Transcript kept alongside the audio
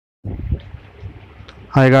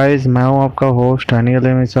Hi guys, मैं हूं आपका होस्ट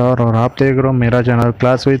दानियाlamsr और आप देख रहे हो मेरा चैनल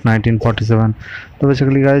क्लास विद 1947। तो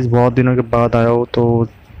बेसिकली गाइस बहुत दिनों के बाद आया हो तो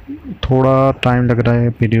थोड़ा टाइम लग रहा है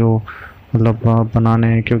वीडियो मतलब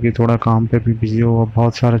बनाने, क्योंकि थोड़ा काम पे भी बिजी हो,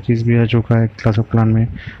 बहुत सारा चीज़ भी आ चुका है क्लास ऑफ क्लैन में।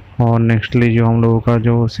 और नेक्स्टली जो हम लोगों का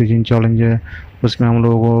जो सीजन चैलेंज है उसमें हम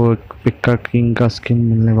लोगों को एक पिक्का किंग का स्किन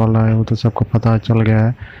मिलने वाला है, वो तो सबको पता चल गया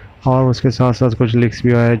है। और उसके साथ साथ कुछ लिक्स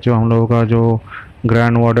भी आया है, जो हम लोगों का जो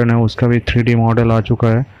ग्रैंड वार्डन है उसका भी 3D मॉडल आ चुका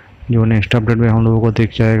है, जो नेक्स्ट अपडेट में हम लोगों को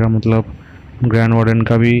दिख जाएगा। मतलब ग्रैंड वार्डन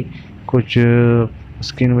का भी कुछ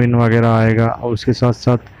स्किन विन वगैरह आएगा। और उसके साथ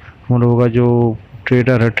साथ हम लोगों का जो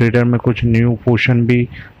ट्रेडर है, ट्रेडर में कुछ न्यू पोशन भी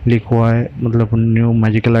लीक हुआ है, मतलब न्यू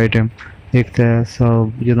मैजिकल आइटम। देखते हैं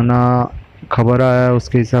सब जितना खबर आया है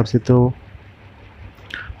उसके हिसाब से तो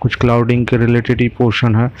कुछ क्लाउडिंग के रिलेटेड ही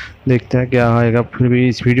पोर्शन है। देखते हैं क्या आएगा। फिर भी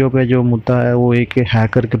इस वीडियो पे जो मुद्दा है वो एक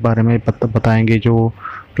हैकर के बारे में बताएंगे, जो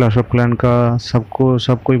क्लैश ऑफ क्लैन का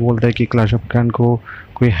सबको ही बोलता है कि क्लैश ऑफ क्लैन को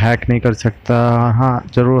कोई हैक नहीं कर सकता। हाँ,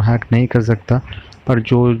 ज़रूर हैक नहीं कर सकता, पर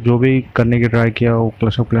जो जो भी करने की ट्राई किया वो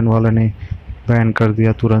क्लैश ऑफ क्लैन वाला ने बैन कर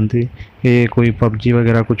दिया तुरंत ही। ये कोई पबजी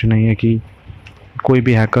वगैरह कुछ नहीं है कि कोई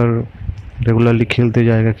भी हैकर रेगुलरली खेलते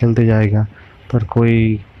जाएगा, पर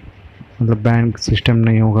कोई मतलब बैन सिस्टम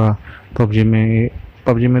नहीं होगा पबजी में।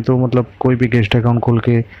 पबजी में तो मतलब कोई भी गेस्ट अकाउंट खोल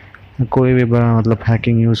के कोई भी मतलब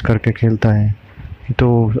हैकिंग यूज़ करके खेलता है, ये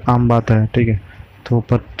तो आम बात है, ठीक है। तो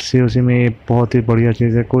पर सी में ये बहुत ही बढ़िया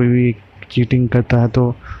चीज़ है, कोई भी चीटिंग करता है तो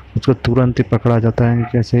उसको तुरंत ही पकड़ा जाता है।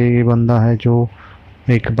 जैसे ये बंदा है, जो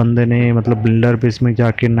एक बंदे ने मतलब बिल्डर बेस में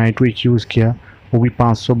जाके नाइट विच यूज़ किया, वो भी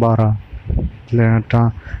 512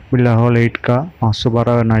 बिल्डर हॉल 8 का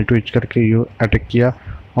 512 नाइट विच करके यू अटैक किया।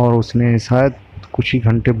 और उसने शायद कुछ ही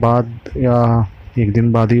घंटे बाद या एक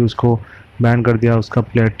दिन बाद ही उसको बैन कर दिया। उसका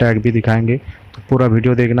प्लेयर टैग भी दिखाएंगे, तो पूरा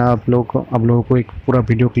वीडियो देखना। आप लोगों को एक पूरा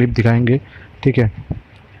वीडियो क्लिप दिखाएंगे, ठीक है।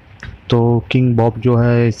 तो किंग बॉब जो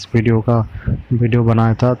है इस वीडियो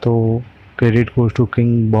बनाया था, तो credit goes to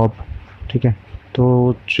king Bob, ठीक है।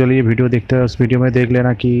 तो चलिए वीडियो देखते हैं। उस वीडियो में देख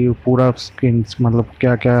लेना कि पूरा स्किन मतलब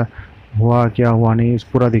क्या क्या हुआ नहीं, इस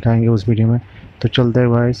पूरा दिखाएंगे उस वीडियो में। तो चलते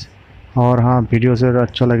हैं गाइस। और हाँ, वीडियो से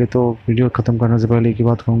अच्छा लगे तो वीडियो ख़त्म करने से पहले एक ही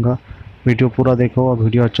बात कहूँगा, वीडियो पूरा देखो और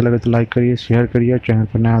वीडियो अच्छा लगे तो लाइक करिए, शेयर करिए, चैनल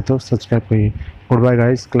पर नया हो तो सब्सक्राइब करिए। Good bye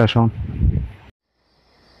guys, clash on.